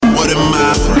what am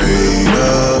I afraid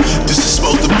of? This is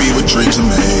supposed to be what dreams are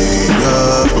made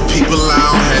of. But people I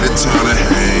don't have the time to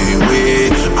hang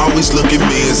with always look at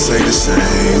me and say the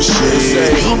same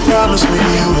shit. You promised me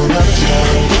you would never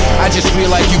change. I just feel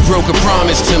like you broke a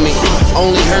promise to me.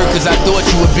 Only hurt cause I thought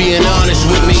you were being honest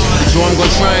with me. So I'm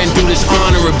gonna try and do this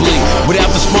honorably,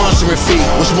 without the sponsoring fee.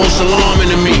 What's most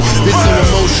alarming to me, this is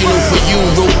emotional for you,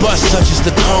 robust such as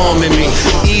the calm in me.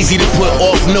 Easy to put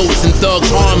off notes and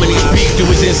thugs harmonies. Peak through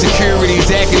his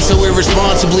insecurities, acting so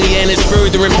irresponsibly, and it's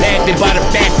further impacted by the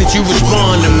fact that you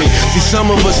respond to me. See, some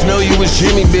of us know you was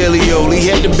Jimmy Bailey-O. He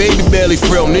had the baby belly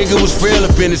frail, nigga was frail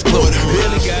up in his clothes.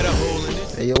 Really got a hole in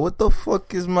this. Hey yo, what the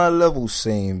fuck is my level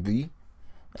saying, B?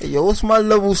 Hey yo, what's my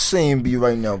level saying, B,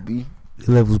 right now, B?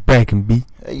 Your level's bracking, B.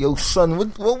 Hey yo, son,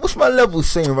 what's my level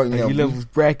saying right now? Your level's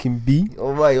bracking, B.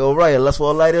 Alright, that's what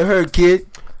I like to hear, kid.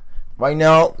 Right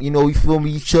now, you know, you feel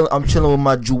me? I'm chilling with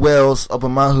my jewels up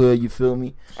in my hood, you feel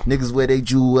me? Niggas wear they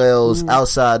jewels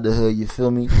outside the hood, you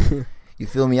feel me? You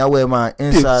feel me? I wear mine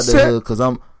inside the hood cause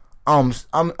I'm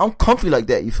comfy like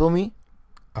that, you feel me?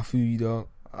 I feel you, dog.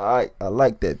 Alright, I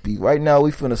like that beat. Right now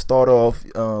we finna start off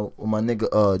with my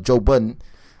nigga Joe Budden.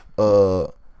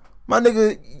 My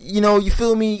nigga, you know, you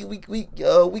feel me? We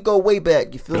go way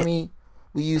back, you feel me?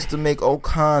 We used to make all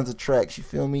kinds of tracks, you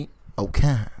feel me? All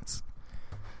kinds.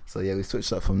 So yeah, we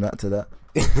switched up from that to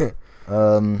that.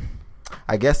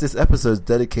 I guess this episode is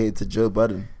dedicated to Joe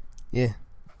Budden. Yeah.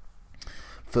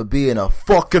 For being a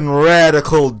fucking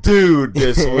radical dude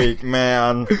this week,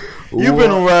 man. You've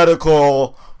been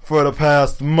radical for the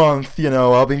past month, you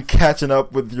know. I've been catching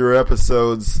up with your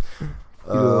episodes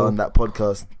on that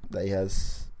podcast that he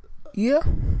has. Yeah.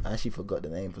 I actually forgot the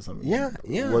name for some reason.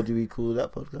 Yeah. What do we call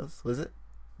that podcast? Was it?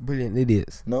 Brilliant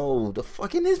Idiots. No, the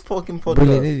fucking his fucking podcast.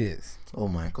 Brilliant Idiots. Oh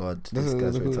my god, this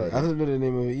guy's retarded. I don't know the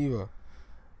name of it either.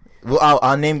 Well,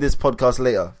 I'll name this podcast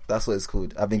later. That's what it's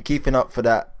called. I've been keeping up for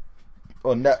that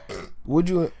on that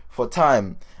for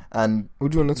time, and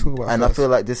what do you want to talk about? And first? I feel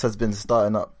like this has been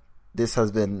starting up. This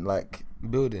has been like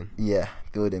building. Yeah,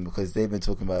 building, because they've been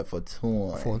talking about it for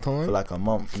like a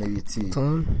month, maybe two.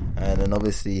 And then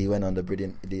obviously he went on the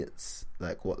Brilliant Idiots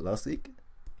last week?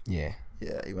 Yeah,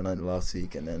 he went on last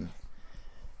week, and then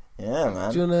yeah,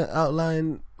 man. Do you want to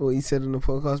outline what he said on the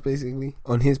podcast, basically?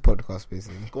 On his podcast,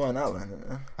 basically. Go on, outline it,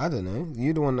 man. I don't know.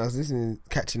 You're the one that's listening,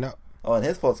 catching up. Oh, on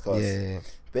his podcast? Yeah.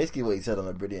 Basically what he said on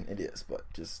the Brilliant Idiots, but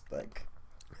just like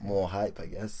more hype, I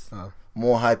guess. Oh.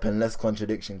 More hype and less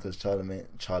contradiction, because Charlemagne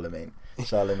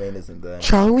isn't there.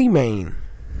 Charlemagne.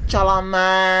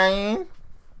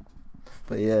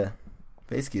 But yeah,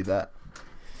 basically that.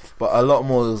 But a lot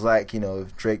more was like, you know,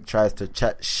 if Drake tries to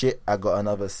chat shit, I got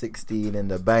another 16 in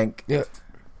the bank. Yeah.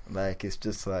 Like, it's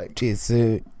just like,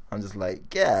 Jesus. I'm just like,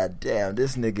 God damn,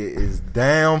 this nigga is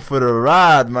down for the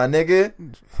ride, my nigga.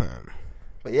 Fam.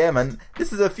 But yeah, man,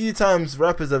 this is a few times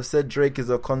rappers have said Drake is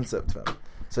a concept, fam.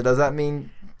 So does that mean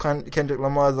Kendrick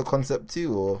Lamar is a concept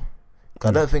too, or?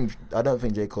 I don't think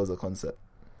J. Cole's a concept.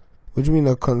 What do you mean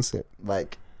a concept?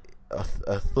 Like a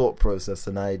thought process,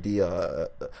 an idea,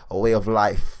 a way of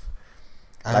life.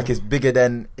 Like it's bigger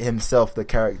than himself, the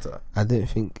character. I don't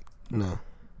think so.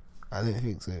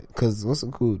 Because what's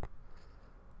it called?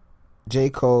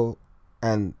 J. Cole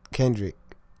and Kendrick,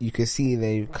 you can see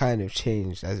they've kind of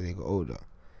changed as they got older.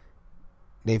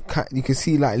 You can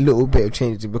see like a little bit of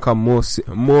change to become more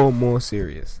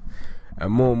serious,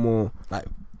 and more like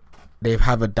they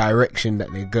have a direction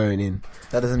that they're going in.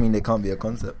 That doesn't mean they can't be a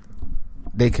concept.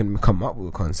 They can come up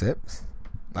with concepts,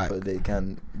 but they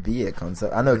can be a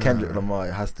concept. I know Kendrick Lamar,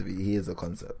 it has to be. He is a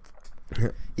concept.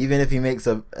 Even if he makes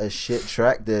a shit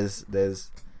track, there's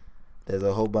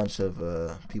a whole bunch of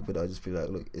people that will just be like,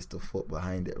 look, it's the foot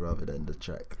behind it rather than the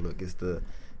track. Look, it's the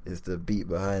beat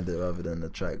behind it rather than the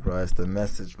track, right? It's the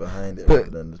message behind it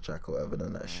rather than the track or whatever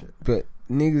than that shit. But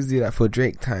niggas do that for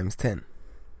Drake times 10.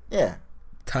 Yeah.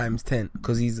 Times 10.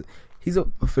 Because he's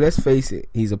let's face it,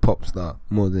 he's a pop star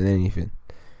more than anything.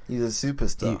 He's a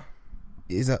superstar.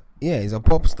 He's a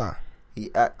pop star. He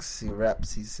acts, he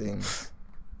raps, he sings.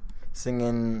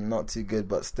 Singing not too good,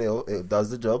 but still it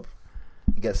does the job.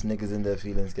 He gets niggas in their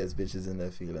feelings, gets bitches in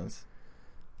their feelings.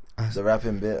 The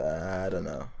rapping bit, I don't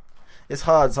know. It's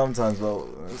hard sometimes, but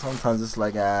sometimes it's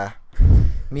like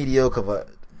mediocre. But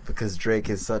because Drake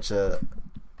is such a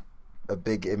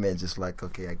big image, it's like,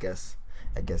 okay, I guess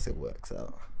it works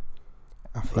out.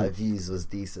 Like Views was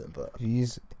decent, but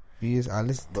Views, I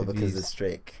listened to because Views. it's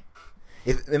Drake.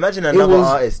 Imagine another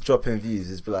artist dropping Views,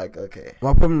 it's be like, okay.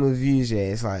 My problem with Views,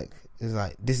 it's like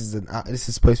this is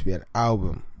supposed to be an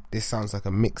album. This sounds like a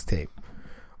mixtape.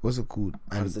 What's it called?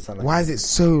 And why is it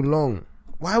so long?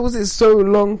 Why was it so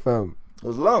long, fam? It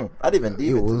was long. I didn't even deep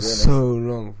It to be was honest. so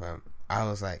long, fam. I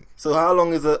was like, So how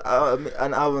long is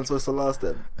an album supposed to last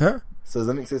then? huh? So is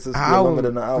the mixtape supposed to be Album, longer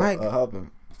than an like-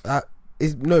 album?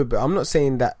 No, but I'm not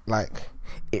saying that. Like,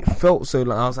 it felt so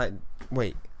long. I was like,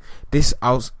 wait,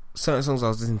 certain songs I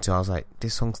was listening to. I was like,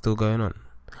 this song's still going on.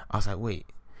 I was like, wait,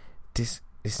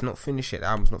 it's not finished yet. The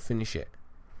album's not finished yet,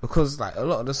 because like a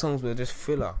lot of the songs were just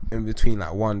filler in between,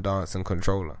 like One Dance and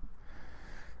Controller,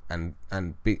 and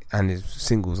his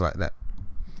singles like that.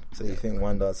 So you think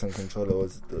One Dance and Controller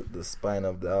was the spine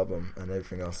of the album, and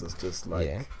everything else was just like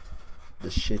Yeah. the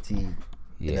shitty,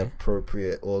 Yeah,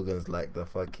 inappropriate organs, like the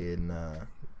fucking.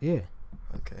 yeah.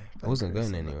 Okay, I wasn't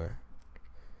going anywhere.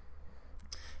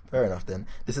 Fair enough then.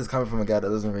 This is coming from a guy that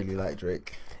doesn't really like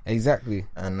Drake, Exactly.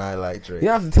 and I like Drake. You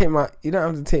don't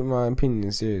have to take my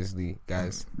opinion seriously,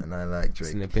 guys. And I like It's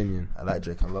Drake. an opinion. I like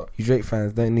Drake a lot. You Drake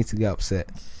fans don't need to get upset.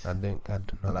 I don't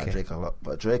I like care. Drake a lot,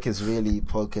 but Drake is really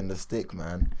poking the stick,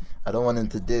 man. I don't want him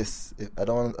to diss. I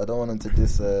don't want him to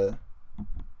diss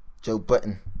Joe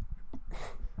Button,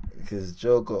 because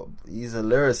he's a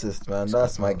lyricist, man.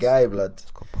 That's my guy, blood.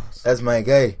 That's my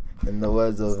guy. In the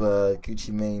words of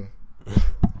Gucci Mane.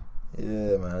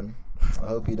 Yeah, man. I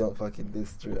hope he don't fucking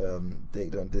diss.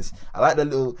 Drake don't diss. I like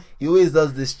he always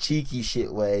does this cheeky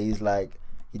shit where he's like,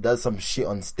 he does some shit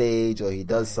on stage, or he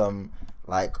does some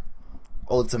like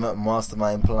ultimate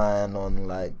mastermind plan on,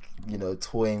 like, you know,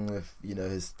 toying with, you know,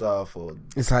 his stuff, or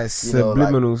It's like you know,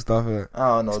 subliminal stuff. I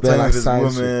don't know, It's toying like with his side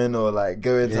woman, or like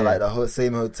going to Yeah. like the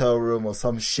same hotel room or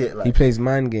some shit. Like, He plays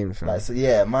mind games, fam. like, so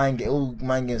yeah, all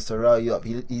mind games to rile you up.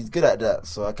 He's good at that,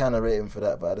 so I kind of rate him for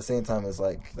that. But at the same time, it's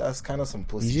like, that's kind of some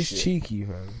pussy He's just shit. cheeky,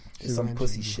 fam. It's some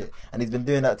pussy shit, and he's been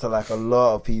doing that to like a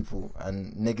lot of people,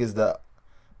 and niggas that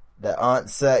aren't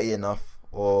 30 enough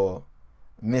or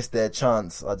miss their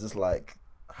chance are just like,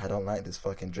 I don't like this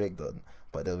fucking Drake done,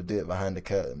 but they'll do it behind the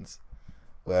curtains.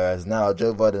 Whereas now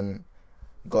Joe Budden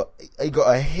got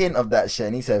a hint of that shit,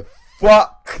 and he said,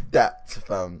 "Fuck that,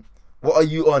 fam. What are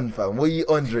you on, fam? What are you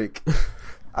on, Drake?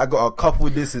 I got a couple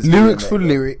disses. Lyrics for man.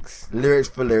 lyrics. Lyrics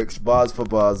for lyrics, bars for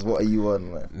bars. What are you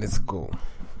on, man? Let's go.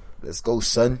 Let's go,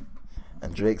 son."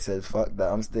 And Drake said, "Fuck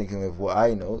that. I'm sticking with what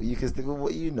I know. You can stick with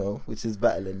what you know, which is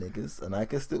battling niggas, and I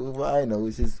can stick with what I know,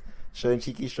 which is showing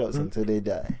cheeky shots until they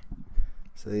die."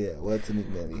 So yeah, word to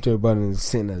McNally. Joe Budden's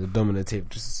sitting at the domino table,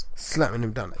 just slamming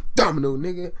him down like domino,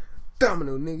 nigga.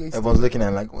 Everyone's looking at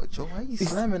him like, "What, Joe? Why are you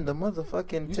slamming the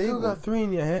motherfucking You table?" still got three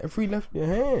in your hand, three left in your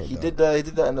hand. He though. did that. He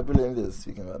did that in the Brilliant Idiots.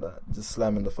 Speaking about that, just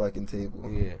slamming the fucking table.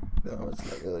 Yeah. Then I was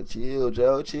like, "Yo, chill,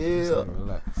 Joe, chill."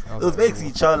 Relax. It was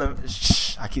basically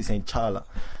I keep saying Charla.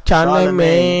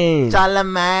 Charlamagne.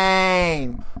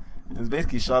 Charlamagne. It was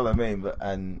basically Charlamagne,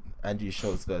 and Andrew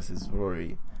Schultz versus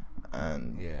Rory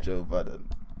and Yeah. Joe Budden.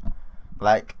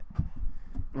 Like,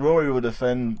 Rory will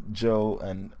defend Joe,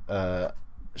 and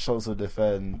Schultz will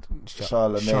defend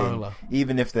Charlamagne, Charla.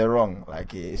 even if they're wrong.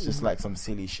 Like, it's just like some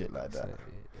silly shit like that.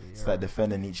 It's like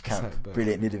defending each camp. like both.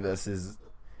 Brilliant Nitty versus.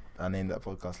 I named that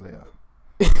podcast later.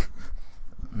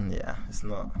 Yeah, it's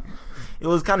not. It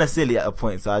was kind of silly at a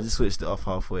point, so I just switched it off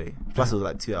halfway. Plus, it was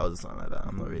like 2 hours or something like that.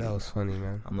 I'm not really. That was funny,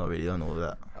 man. I'm not really on all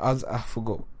that. I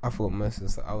forgot most of the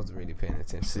stuff. I wasn't really paying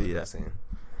attention. See, to what you yeah. were saying.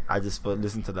 I just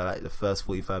listened to the first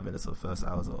 45 minutes or first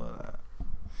hours or all that.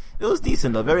 It was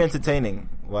decent though, very entertaining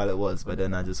while it was. But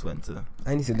then I just went to.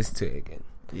 I need to listen to it again.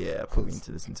 Yeah, I probably need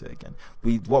to listen to it again.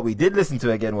 What we did listen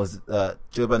to again was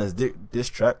Joe Budden's diss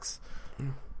tracks.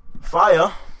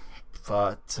 Fire,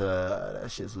 but that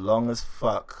shit's long as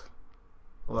fuck.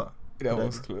 What? That What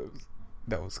was I- close.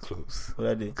 That was close. What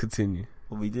I did? Continue.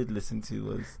 What we did listen to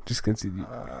was. Just continue.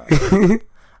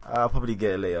 I'll probably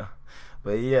get it later.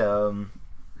 But yeah,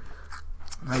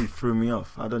 now you threw me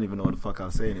off. I don't even know what the fuck I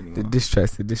was saying anymore. The diss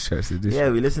tracks. Yeah,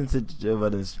 we listened to Joe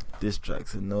Budden's diss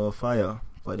tracks and no fire.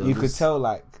 But You could tell,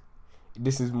 like,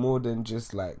 this is more than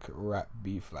just like rap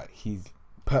beef. Like, he's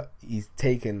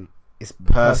taken. It's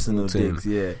personal to him. digs,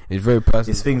 yeah. It's very personal.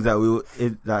 It's things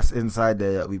that that's inside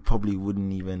there that we probably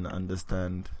wouldn't even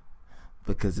understand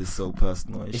because it's so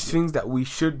personal. And It's shit. things that we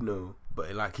should know,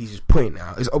 but like he's just pointing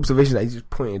out. It's observation that he's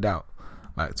just pointed out,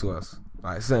 like, to us.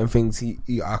 Like certain things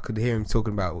I could hear him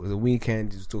talking about. The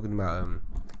Weeknd, he was talking about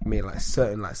he made like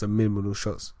certain like subliminal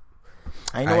shots.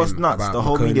 And you know what's nuts? about The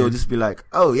whole McConaughey. media will just be like,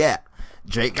 "Oh yeah,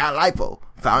 Drake got lipo.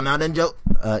 Found out in Joe."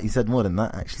 He said more than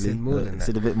that actually. He said more than He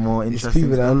said a bit more It's interesting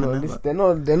people that stuff are than not. that, They're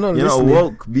not. They're not but you're not listening.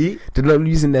 woke, B. They're not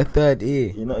using their third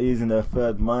ear. You're not using their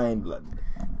third mind, blood.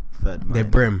 Third mind. Their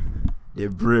brim. Their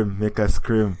brim make us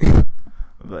scream.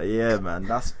 But yeah, man,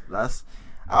 that's.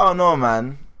 I don't know,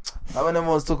 man. Like when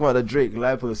everyone's talking about the Drake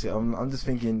lipo shit, I'm just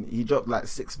thinking he dropped like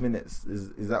 6 minutes.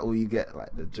 Is that all you get?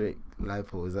 Like the Drake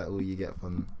Lipo, is that all you get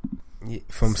from? Yeah,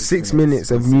 from 6 minutes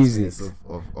of music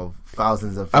of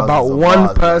thousands and thousands about of one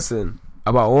bars, person.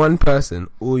 About one person,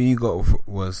 all you got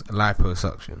was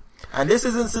liposuction. And this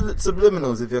isn't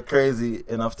subliminals. If you're crazy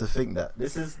enough to think that,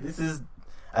 this is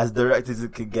as direct as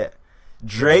it could get.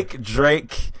 Drake,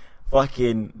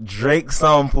 fucking Drake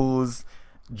samples,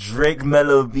 Drake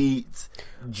mellow beats,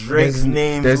 Drake's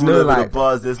name. There's no like the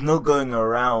bars. There's no going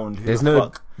around. There's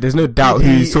no doubt who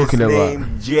he's talking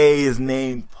about. Jay is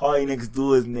named. Party Next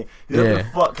Door is named. Who the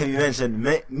fuck can you mention?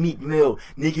 Meek Mill,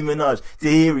 Nicki Minaj,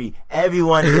 Tahiri.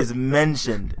 Everyone is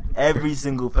mentioned. Every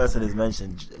single person is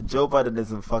mentioned. Joe Biden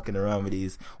isn't fucking around with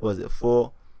these. What was it?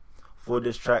 Four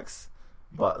diss tracks,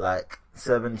 but like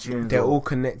 7 tunes. They're all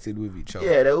connected with each other.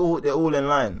 Yeah, they're all in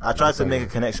line. I tried to make a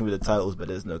connection with the titles, but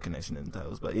there's no connection in the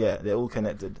titles. But yeah, they're all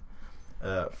connected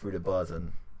through the bars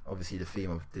and obviously the theme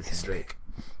of this is Drake.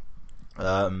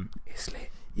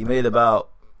 He made about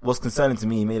what's concerning to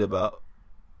me. He made about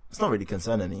it's not really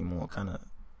concerning anymore. Kind of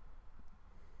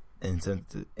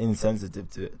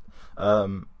insensitive to it.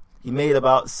 He made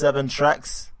about 7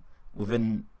 tracks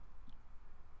within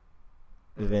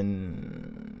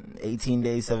 18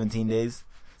 days, 17 days.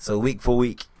 So week for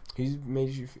week. He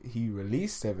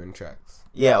released 7 tracks.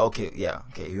 Yeah. Okay. He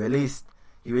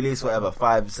released whatever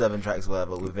 5-7 tracks,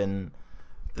 whatever within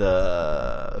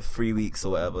the 3 weeks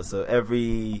or whatever. So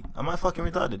am I fucking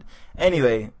retarded?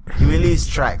 Anyway, he released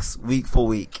tracks week for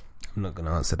week. I'm not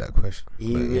gonna answer that question.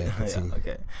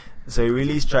 Okay. So he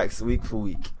released tracks week for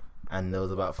week, and there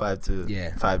was about 5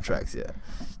 tracks. Yeah,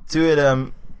 2 of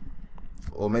them,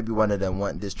 or maybe 1 of them,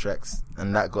 weren't diss tracks,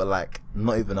 and that got like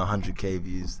not even 100k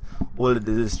views. All of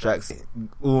the diss tracks,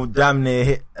 all damn near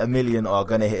hit 1 million, or are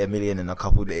gonna hit 1 million in a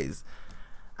couple days.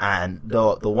 And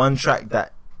the one track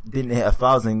that didn't hit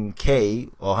 1,000k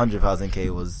or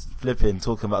 100,000k was flipping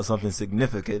talking about something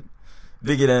significant,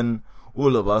 bigger than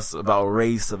all of us, about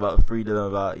race, about freedom,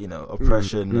 about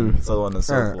oppression and so on and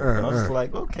so forth. And I was just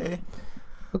like, okay,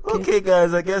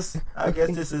 guys, I guess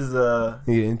this is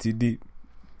you're in too deep.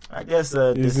 I guess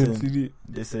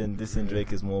dissing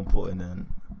Drake is more important than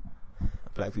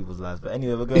black people's lives. But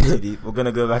anyway, we're going too deep. We're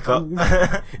gonna go back up.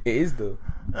 It is though.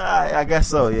 I guess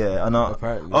so. Yeah, I know.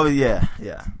 Apparently. Oh yeah.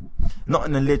 Not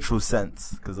in a literal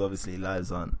sense, because obviously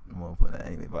lives aren't more important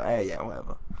anyway. But hey, yeah,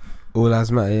 whatever. All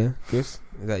lives matter, yeah. Chris,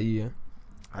 is that you? Yeah.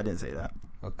 I didn't say that.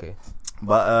 Okay.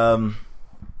 But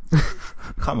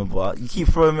come on, boy. You keep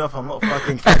throwing me off. I'm not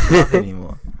fucking catching up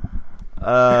anymore.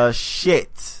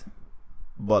 Shit.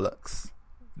 Bollocks.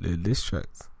 The diss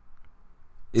tracks.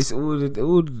 It's all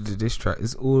the diss tracks.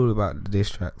 It's all about the diss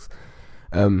tracks.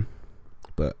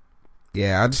 But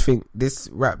yeah, I just think this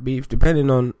rap beef, depending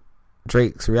on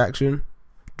Drake's reaction,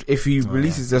 if he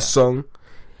releases a song,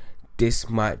 this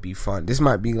might be fun. This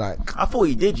might be like, I thought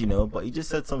he did, but he just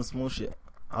said some small shit.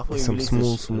 I thought he some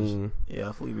released small. Yeah,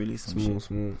 I thought he released some shit.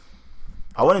 Small.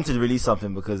 I want him to release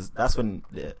something because that's when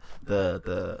the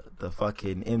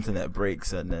fucking internet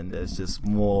breaks, and then there's just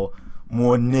more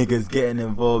niggas getting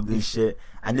involved in shit,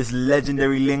 and this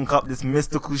legendary link up, this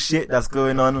mystical shit that's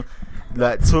going on.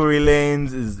 Like Tory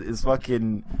Lanez is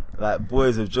fucking like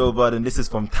boys of Joe Budden. This is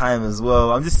from Time as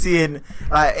well. I'm just seeing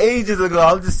like ages ago.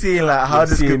 I'm just seeing like how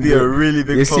this could be a really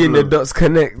big. You're problem. seeing the dots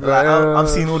connect. Like I'm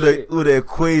seeing all the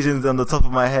equations on the top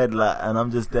of my head, like, and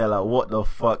I'm just there like, what the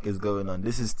fuck is going on?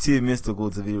 This is too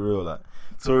mystical to be real. Like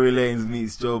Tory Lanez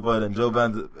meets Joe Budden. Joe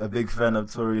Budden's a big fan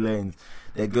of Tory Lanez.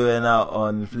 They're going out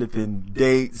on flipping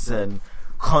dates and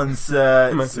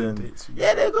concerts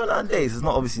yeah, they're going on dates. It's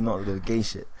obviously not the gay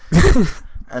shit.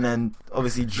 And then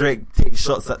obviously Drake takes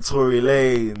shots at Tory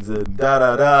Lanez and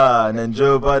da, and then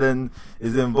Joe Budden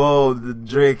is involved.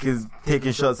 Drake is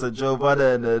taking shots at Joe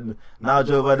Budden, and now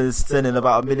Joe Budden is sending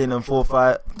about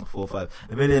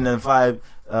 1,005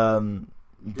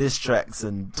 diss tracks,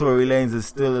 and Tory Lanez is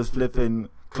still as flipping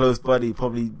close buddy,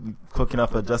 probably cooking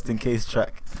up a just in case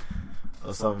track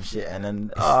or some shit. And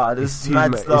then this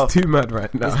mad stuff. It's too mad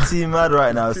right now. It's too mad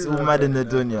right now. It's all mad in the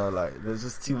dunya. Like there's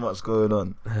just too much going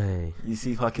on. Hey. You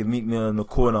see fucking Meek Mill in the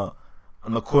corner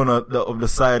of the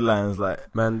sidelines, like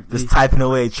man, just typing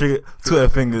away, Twitter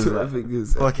fingers,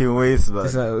 fucking waste, man.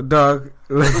 It's like dog,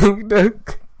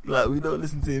 like we don't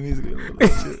listen to your music anymore.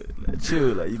 Like, chill,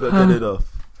 like you got to get it off.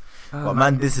 But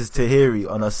man, this is Tahiri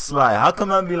on a sly. How come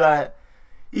man be like?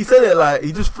 He said it like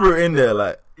he just threw it in there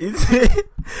like. It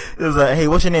was like, hey,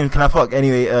 what's your name? Can I fuck?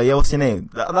 Anyway, yeah, what's your name?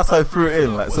 That's how I threw it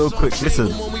in, like, so quick.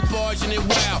 Listen.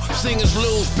 Singers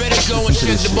lose, better go and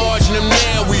check the barge in them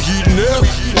now. We heating up.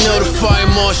 You know the fire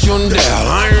marshal on down.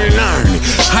 Iron.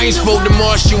 I ain't spoke to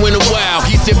Marshall in a while.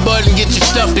 He said, Budden, get your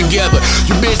stuff together.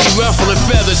 You busy ruffling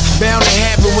feathers. Bound to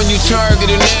happen when you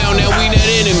targeted now. Now we not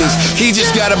enemies. He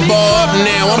just got a ball up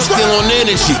now. I'm still on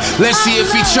energy. Let's see if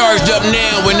he charged up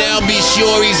now. And I'll be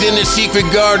sure he's in the secret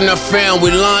garden I found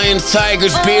with lions,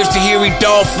 tigers, bears, Tahiri,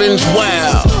 dolphins.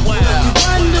 Wow.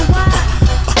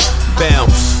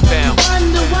 Bounce. Bounce.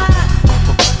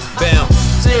 Bounce.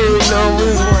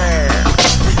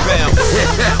 Bounce.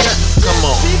 Come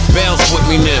on. Bounce with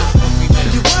me now.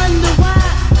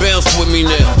 Bounce with me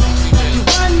now.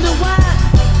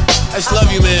 I just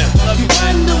love you, man.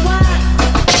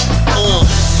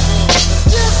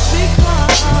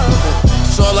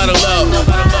 It's all out of love.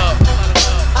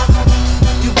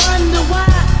 You wonder why.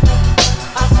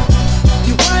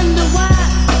 You wonder why.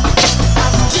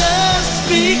 Just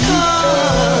because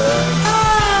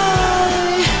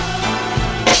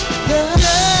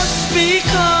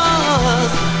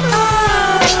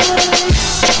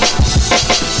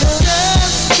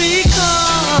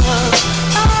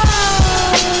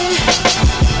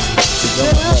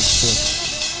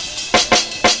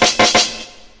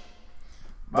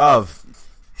Bruv,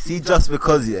 see, just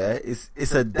because, yeah,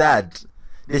 it's a dad.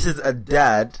 This is a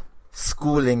dad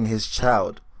schooling his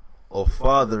child or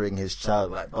fathering his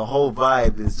child. Like, the whole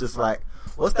vibe is just like,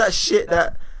 what's that shit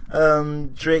that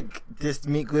Drake dissed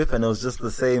Meek with? And it was just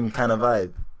the same kind of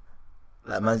vibe.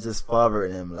 Like, man's just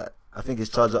fathering him. Like, I think it's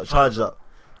Charged Up. It's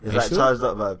like sure? Charged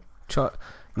Up vibe.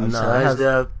 Charged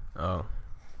Up. Oh.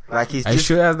 Like, he's Are you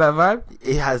sure it has that vibe?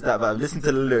 It has that vibe. Listen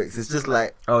to the lyrics. It's just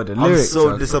like, the lyrics. I'm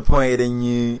so disappointed in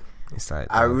you. It's like,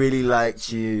 I really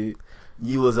liked you.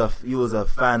 You was a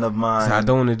fan of mine. So I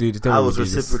don't want to do this. I was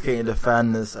reciprocating the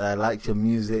fanness. I liked your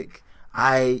music.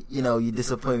 You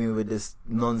disappoint me with this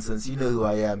nonsense. You know who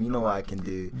I am. You know what I can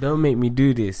do. Don't make me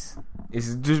do this.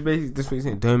 It's just basically this what you're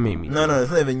saying. Don't make me. No, it's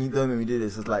not even you. Don't make me do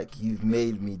this. It's like you've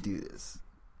made me do this.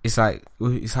 It's like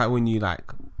when you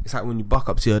buck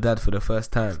up to your dad for the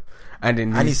first time,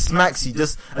 and he smacks you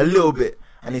just a little bit,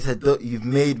 and he said, "You've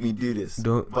made me do this,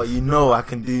 but you know I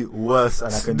can do worse,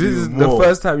 and I can do more." This is the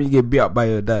first time you get beat up by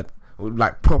your dad,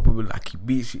 like properly, like he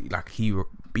beats you, up.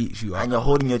 And you're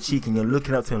holding your cheek, and you're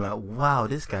looking up to him like, "Wow,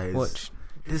 this guy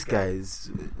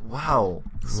is wow."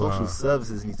 Social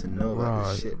services need to know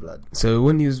about this shit, blood. So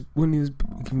when he was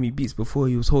giving me beats before,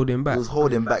 he was holding back.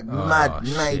 Mad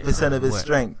 90% of his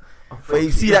strength. But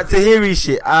you see that Tahiri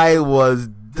shit, I was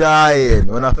dying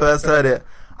when I first heard it.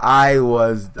 I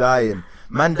was dying.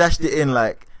 Man dashed it in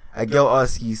like a girl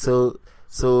asks you,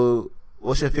 so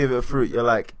what's your favorite fruit? You're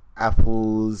like,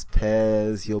 apples,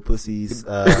 pears, your pussies,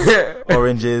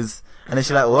 oranges. And then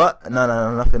she's like, what? No,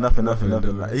 nothing.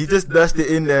 Like, he just dashed it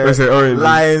in there.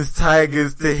 Lions,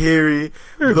 tigers, Tahiri,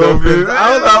 dolphins.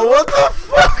 I was like, what the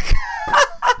fuck?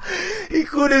 He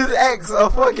called his ex a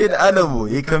fucking animal.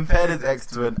 He compared his ex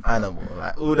to an animal.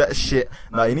 Like, all that shit.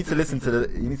 Now, you need to listen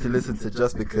to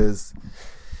Just Because.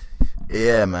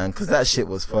 Yeah, man, because that shit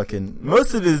was fucking...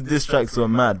 Most of his diss tracks were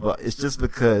mad, but it's just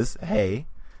because, hey,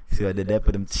 see what I did there?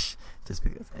 Put him... Just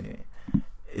because. Anyway.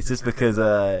 It's just because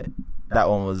that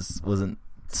one wasn't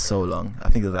so long. I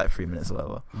think it was like 3 minutes or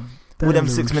whatever. With them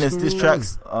 6 minutes diss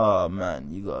tracks, oh, man,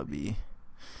 you gotta be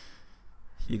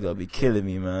killing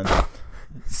me, man.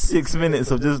 6 minutes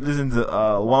of just listening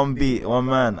to one beat, one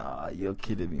man. You're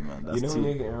kidding me, man. That's when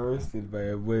you're getting roasted by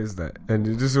your boys, like, and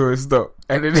it just won't stop,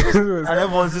 and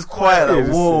everyone's just quiet.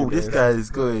 Like, whoa, this guy is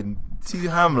going too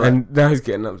ham. Like. And now he's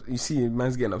getting up. You see,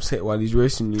 man's getting upset while he's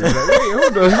roasting you. He's like, wait,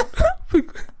 hold on.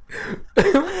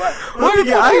 Why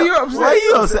are you upset? Why are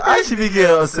you upset? I should be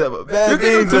getting upset, but bare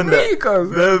veins on that.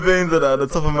 Bare veins on that. The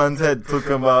top of man's head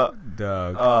talking about.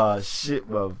 Dog. Shit,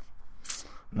 bro.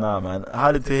 Nah, man.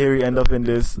 How did Tahiri end up in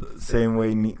this? Same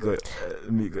way Meek got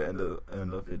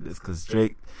end up in this. Because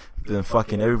Drake been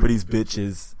fucking everybody's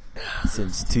bitches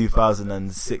since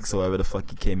 2006 or whatever the fuck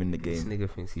he came in the game. This nigga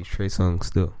thinks he's Trey Songz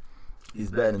still. He's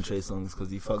better than Trey Songz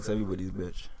because he fucks everybody's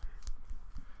bitch.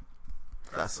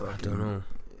 That's what I don't know.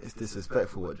 It's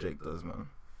disrespectful what Drake does, man.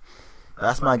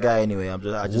 That's my guy anyway.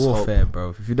 I just warfare, hope.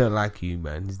 Bro. If you don't like you,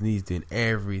 man, he's doing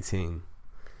everything.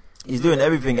 He's doing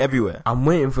everything everywhere. I'm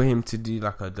waiting for him to do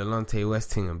like a Delonte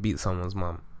West thing and beat someone's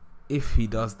mum. If he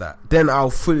does that, then I'll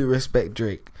fully respect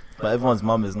Drake. But everyone's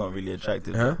mum is not really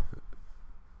attractive. Huh?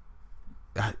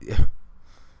 It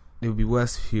would be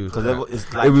worse if he was. Because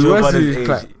it's like Joe Budden's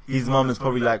age. His mum is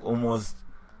probably like almost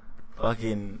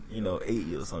fucking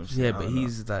 80 or some shit. Yeah, but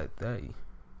he's like 30,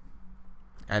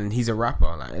 and he's a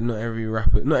rapper. Like not every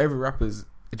rapper's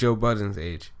Joe Budden's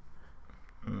age.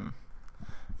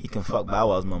 He can fuck Bow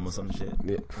Wow's mum or some shit.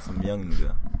 Yeah. Some young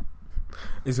nigga.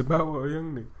 It's about what a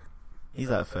young nigga. He's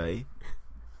like 30.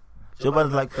 Joe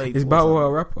Budden's like 34. Is Bow Wow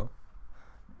a rapper?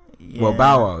 Yeah. Well,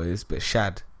 Bow Wow is, but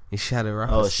Shad. Is Shad a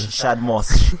rapper? Oh, Shad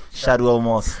Moss. Shadwell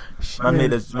Moss. Man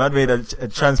made a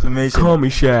transformation. Call me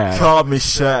Shad. Call me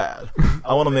Shad.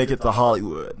 I want to make it to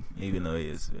Hollywood, even though he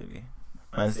is, baby.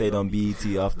 Man stayed on BET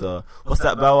after. What's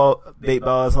that Bait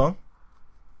Bow Wow song?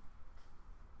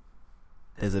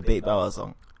 There's a Bait Bow Wow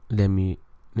song. Let me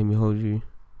hold you.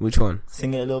 Which one?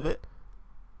 Sing it a little bit.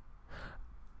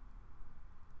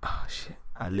 Oh shit.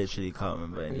 I literally can't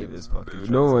remember any of his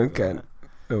fucking. No one can.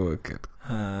 No one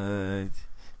can.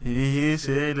 You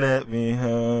should let me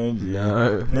hold you.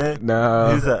 No.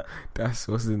 Who's that? That's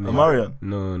what's his name? Mario.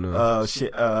 No. Oh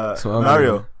shit. So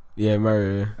Mario. Yeah,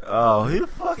 Mario. Oh, who the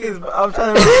fuck is? I'm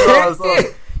trying to remember the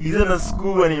song. He's in a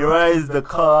school and he rides the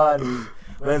car and he's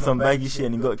wearing some baggy shit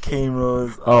and he got cane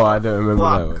rolls. Oh, I don't remember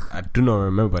fuck. that one. I do not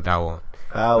remember that one.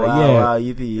 Wow, But wow, yeah. wow,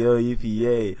 yippee, yo, yippee,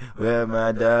 yay. Where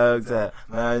my dogs at?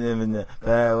 My name in the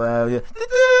wow, yeah.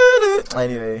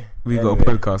 Anyway. We got a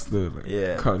podcast though. Like,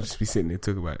 Yeah. Can't just be sitting there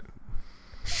talking about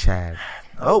Shad.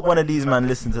 I hope one of these man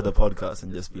listen to the podcast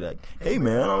and just be like, hey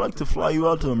man, I'd like to fly you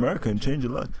out to America and change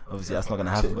your life. Obviously, that's not going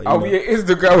to happen. But, I'll you be know, an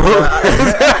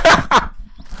Instagram.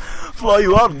 fly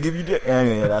you out and give you dick.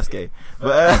 Anyway, yeah, that's gay.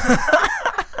 But,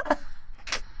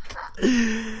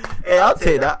 hey, I'll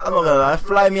take that. I'm not going to lie.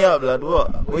 Fly me out, blood.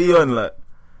 What you on, like?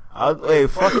 Wait,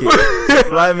 fuck it.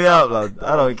 Fly me out, blood.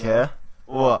 I don't care.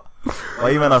 What? Why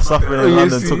you men are suffering in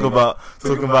London talking about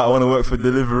I want to work for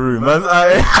Deliveroo. Man's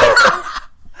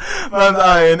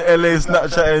out in LA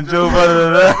Snapchatting Joe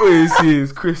Budden. What you see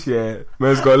is Chris, yeah.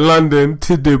 Man's got London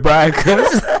to Dubai,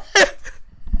 cuz.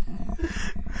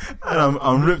 And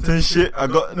I'm ripped and shit. I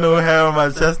got no hair on my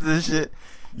chest and shit.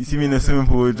 You see me in the swimming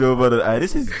pool with Joe Budden.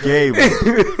 This is gay,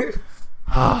 bro.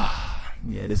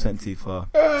 Yeah, this went too far.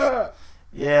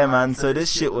 Yeah, man. So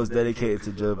this shit was dedicated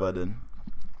to Joe Budden.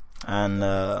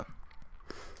 And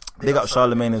big up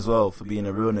Charlemagne as well for being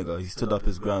a real nigga. He stood up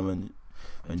his ground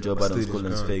when Joe Budden was calling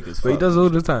us fake as fuck. But he does all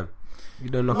the time. You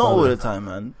don't know. Not all the time,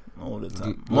 man. Not all the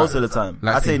time. Most of the time.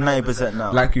 Like I'd say 90%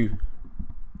 now. Like you.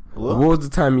 What? What was the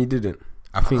time you didn't?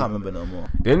 I I think can't remember no more.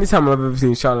 the only time I've ever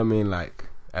seen Charlemagne like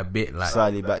a bit like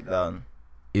Slightly back down.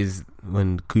 is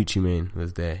when Gucci Mane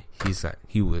was there.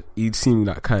 He seemed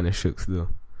like kind of shook still.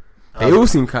 They all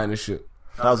seem kind of shook.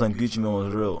 That was when Gucci Mane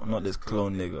was real, not this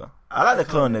clone nigga. I like the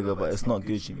clone nigga, but it's not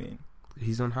Gucci Mane.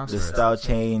 He's on house The arrest. style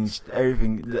changed,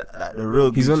 everything. The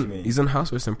real Gucci Mane. He's on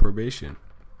house arrest and probation.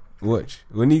 Watch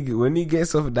when he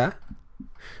gets off that.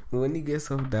 When he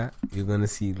gets off that, you're gonna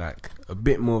see like a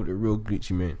bit more of the real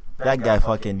Gucci Mane. That guy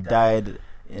fucking died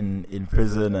in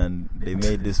prison, and they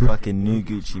made this fucking new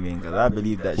Gucci Mane. Cause I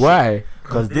believe that. Why?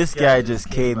 Because this guy just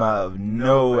came out of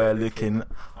nowhere looking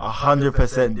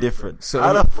 100% different. So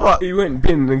how the fuck? he went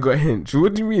bin and got hench.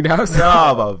 What do you mean? How's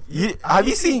Nah, bruv.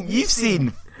 You've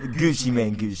seen Gucci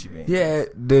Mane? Yeah,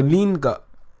 the lean gut.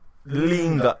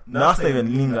 Lean gut. No, that's not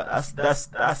even lean gut.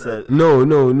 That's a.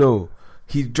 No.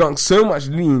 He drank so much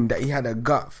lean that he had a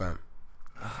gut, fam.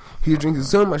 He was drinking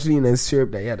so much lean and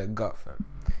syrup that he had a gut, fam.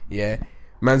 Yeah,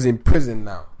 man's in prison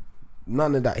now.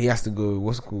 None of that. He has to go.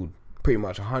 What's it called? Pretty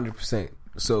much 100%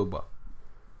 sober.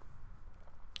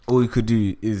 All he could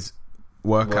do is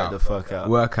work out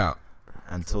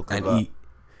And talk and about. eat.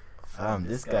 Fam,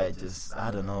 this guy just,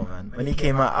 I don't know, man. When he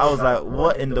came out, I was like,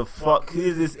 what in the fuck? Who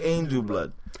is this angel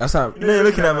blood? That's how. You know, you're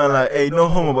looking at man like, hey, no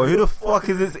homo, but who the fuck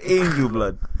is this angel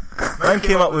blood? Man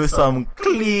came up with some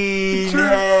clean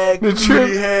hair, The clean trim.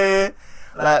 hair.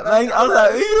 Like, man, I was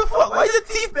like, who the fuck? Why your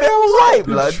teeth bare white,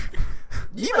 blood?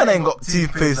 You man ain't got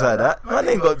toothpaste like that. Man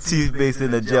ain't got toothpaste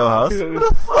in the jailhouse. What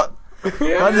the fuck?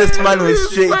 Man, this man with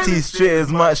straight teeth,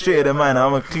 straighter than mine.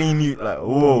 I'm a clean you. Like,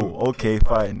 whoa, okay,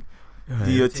 fine.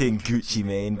 Do your thing, Gucci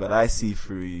Mane, but I see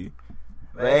through you.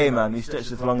 But hey, man, we stretched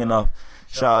this long enough.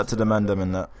 Shout out to the man, them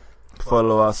and that.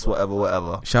 Follow us,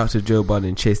 whatever. Shout out to Joe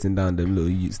Budden chasing down them little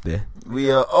youths there.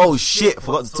 We oh shit,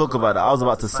 forgot to talk about that. I was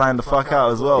about to sign the fuck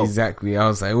out as well. Exactly. I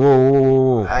was like,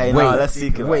 whoa. Hey, wait, no, let's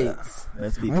speak about wait, that.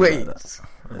 Let's speak wait, about that. Let's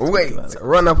speak wait. about that.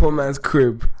 Run up on man's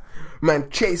crib. Man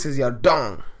chases your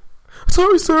dong.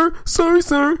 Sorry, sir.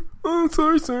 Oh,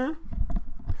 sorry, sir.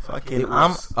 Fucking,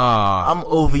 I'm I'm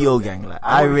OVO gang. Like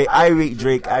I rate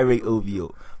Drake, I rate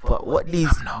OVO. But what these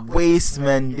waste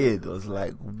men did was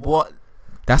like, what?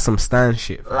 That's some Stan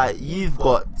shit. Fam. Like, you've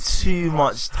got too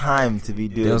much time to be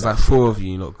doing. There was that. like 4 of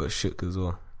you lot got shook as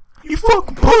well. You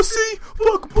fucking pussy,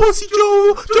 Joe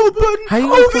Budden, How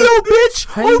you OVO gonna bitch,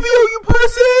 how you- OVO you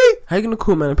pussy. How you gonna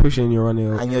call man a pusher and you're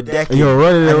running And you're decking, and you're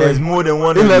running and away there's more than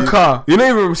one in of the you. car? You're not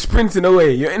even sprinting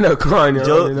away. You're in the car and you're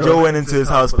running away. Joe went into his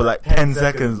house for like 10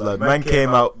 seconds. Like, man came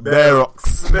out bare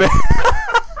rocks.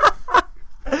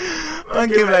 Man Man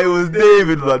came like it was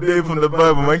David, blood. David from the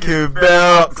Bible. Man came with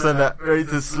bare ox and that, ready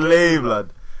to slay,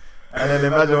 blood. And then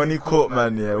imagine when he caught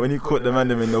man, when he caught the man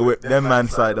in the whip, them man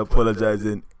started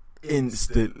apologizing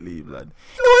instantly, blood.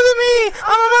 It wasn't me.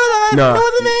 I'm a brother, man. It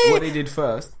wasn't me. What they did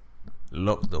first,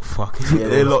 lock the fucking Yeah,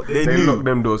 they doors. They knew. locked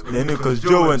them doors. They knew because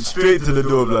Joe went straight to the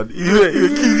door, blood.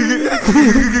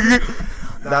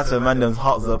 That's when man, them's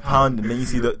hearts are pounding. Then you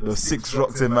see the 6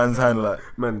 rocks in man's hand, like.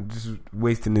 Man, just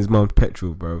wasting his mum's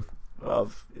petrol, bro.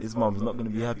 Bruv, his mum's not gonna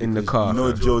be happy In the 'cause car, You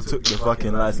know fam. Joe took the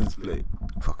fucking license plate.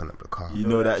 Fucking up the car. You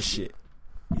know that shit.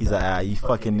 He's like, you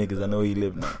fucking niggas, I know where you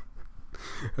live now.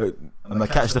 I'm gonna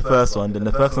catch the first one, then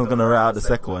the first one's gonna rat out the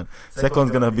second one. Second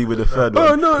one's gonna be with the third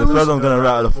one. The third one's gonna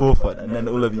rat out the fourth one, and then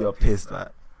all of you are pissed. Like,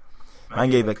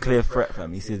 man gave a clear threat,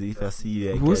 fam. He says, if I see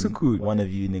you again, What's it called? one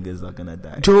of you niggas are gonna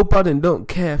die. Joe Budden don't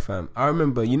care, fam. I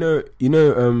remember, you know,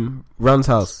 Run's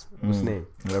house. What's his name?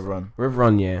 Reverend. Rev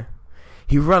Run, yeah.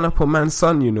 He ran up on man's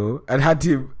son, you know, and had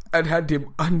him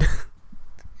under,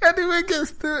 had him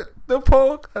against the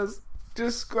pole, cause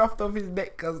just scruffed off his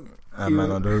neck, cause Man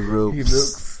on the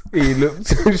ropes. he looked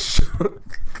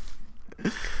shook.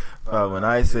 When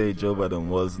I say Joe Budden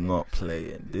was not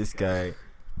playing, this guy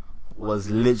was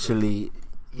literally,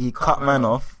 he cut man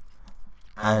off,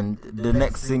 and the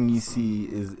next thing you see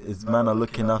is man are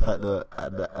looking up at the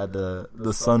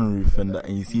sunroof and that,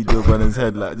 and you see Joe Budden's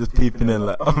head like just peeping in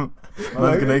like, man's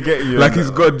gonna get you, Like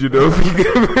he's God, you know.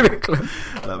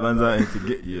 like man's out to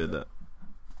get you and that.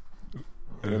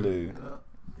 Hello.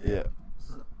 Yeah.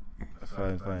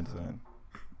 Fine.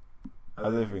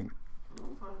 How's everything?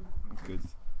 Good.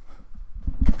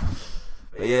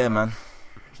 But yeah, man.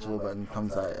 Joe Budden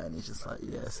comes out and he's just like,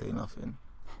 yeah, say nothing.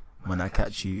 When I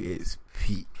catch you, it's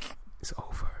peak. It's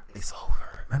over. It's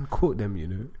over. Man caught them, you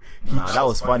know. Nah, that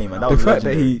was funny, man. That The was fact that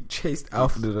legendary. he chased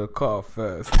Alfred to the car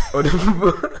first.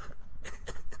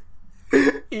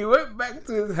 He went back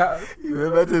to his house. He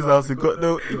went back to his house. He got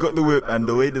the whip, and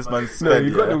the way this man sped. No,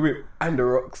 he got the whip and the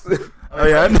rocks. Oh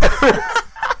yeah.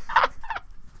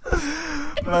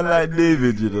 Man like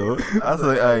David, you know. I was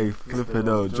like, I flip it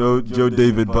out. Joe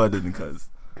David Budden, cuz.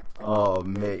 Oh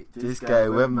mate, this guy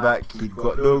went back. He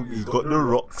got the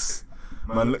rocks.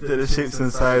 Man looked at the shapes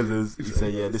and sizes. He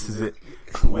said, "Yeah, this is it."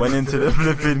 Went into the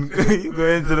flipping, go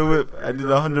into the whip. I did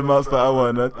 100 miles per hour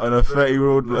on a 30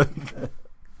 road, blood.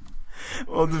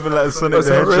 All different like Sonic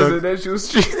the Hedgehog. Residential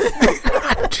street.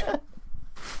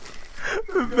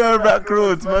 Bare back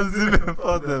roads, man zooming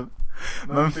past them.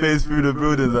 Man phased through the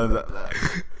buildings and that.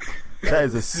 That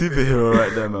is a superhero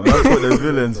right there, man. Man caught the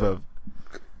villains, fam.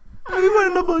 Are you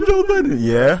running up on Joe Budden?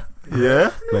 Yeah.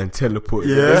 Man, teleport.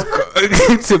 Yeah.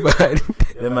 To behind.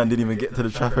 That man didn't even get to the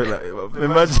traffic light.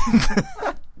 Imagine.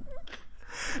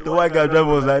 The white guy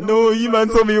driver was like, no, you man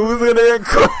told me you was gonna get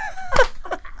caught.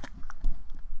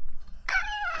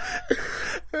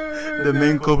 The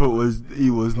main culprit was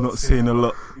not saying a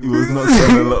lot. He was not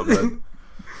saying a lot, man.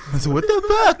 I said, what the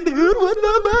fuck, dude? What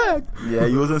the fuck? Yeah,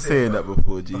 he wasn't saying that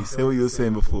before, G. Say what you were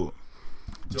saying before.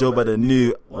 Joe Budden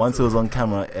knew once it was on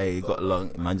camera, hey, he got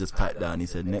along. Man just piped down. He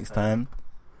said, next time,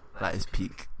 that is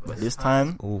peak. But this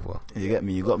time, Over. you get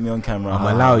me. You got me on camera. I'm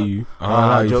allow you. I'm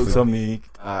allow you. Jokes for- on me.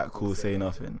 Alright, cool. Say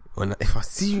nothing. If I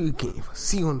see you again, if I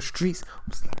see you on the streets,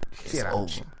 I'm just like, It's get out.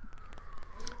 over.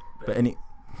 But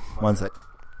one sec.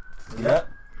 Yeah.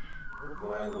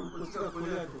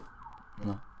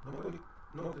 No.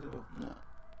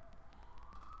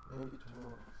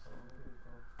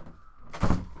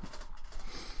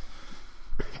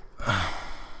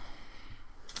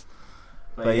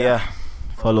 But yeah,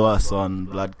 follow us on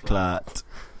Bloodclot,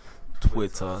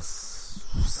 Twitter,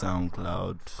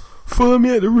 SoundCloud. Follow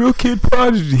me at the Real Kid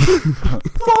Prodigy.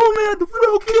 Follow me at the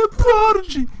Real Kid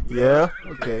Prodigy. Yeah,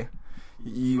 okay.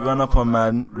 You run up on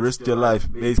man, risk your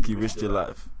life. Basically, risk your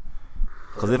life.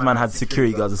 Because if man had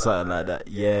security guards or something like that,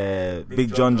 yeah,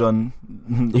 Big John,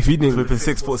 If you didn't, flipping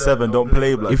 6'7", don't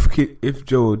play, blood. if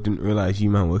Joe didn't realize you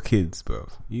man were kids, bro,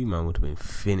 you man would have been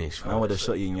finished. I would have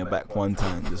shot you in your back one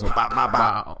time. Just went, bah, bah,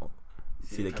 bah.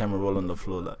 See the camera roll on the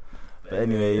floor, like. But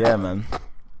anyway, yeah, man.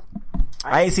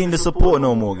 I ain't seen the support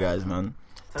no more, guys, man.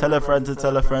 Tell a friend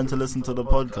to listen to the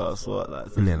podcast. What, like,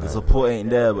 the support ain't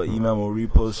there, but you man will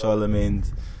repost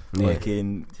Charlemagne's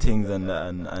fucking things and that,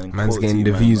 and Man's quote getting you,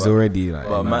 the man, views but- already. Like,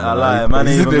 But man, I lie, man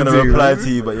ain't even gonna reply to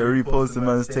you, but you're reposting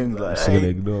man's things like, I'm just gonna hey,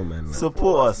 ignore, man. Like,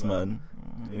 support us, man.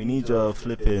 We need your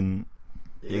flipping,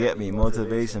 you get me,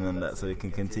 motivation and that, so we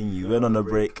can continue. We're on a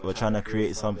break. We're trying to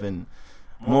create something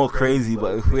more crazy,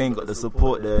 but if we ain't got the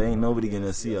support there, ain't nobody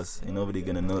gonna see us. Ain't nobody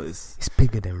gonna notice. it's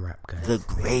bigger than rap, guys. The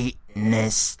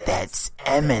greatness that's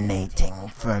emanating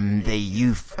from the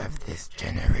youth of this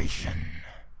generation.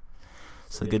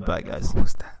 So goodbye, guys.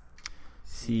 What's that?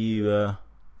 See you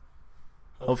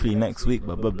hopefully next week,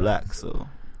 but we're black, so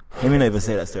let me not even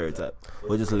say that stereotype.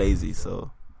 We're just lazy,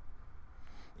 so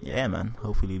yeah, man.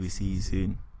 Hopefully we see you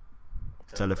soon.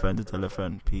 Tell a friend to tell a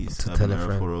friend. Peace. To tell a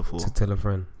friend. 404. To tell a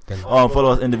friend. Then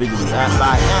Follow us individually.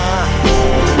 Bye.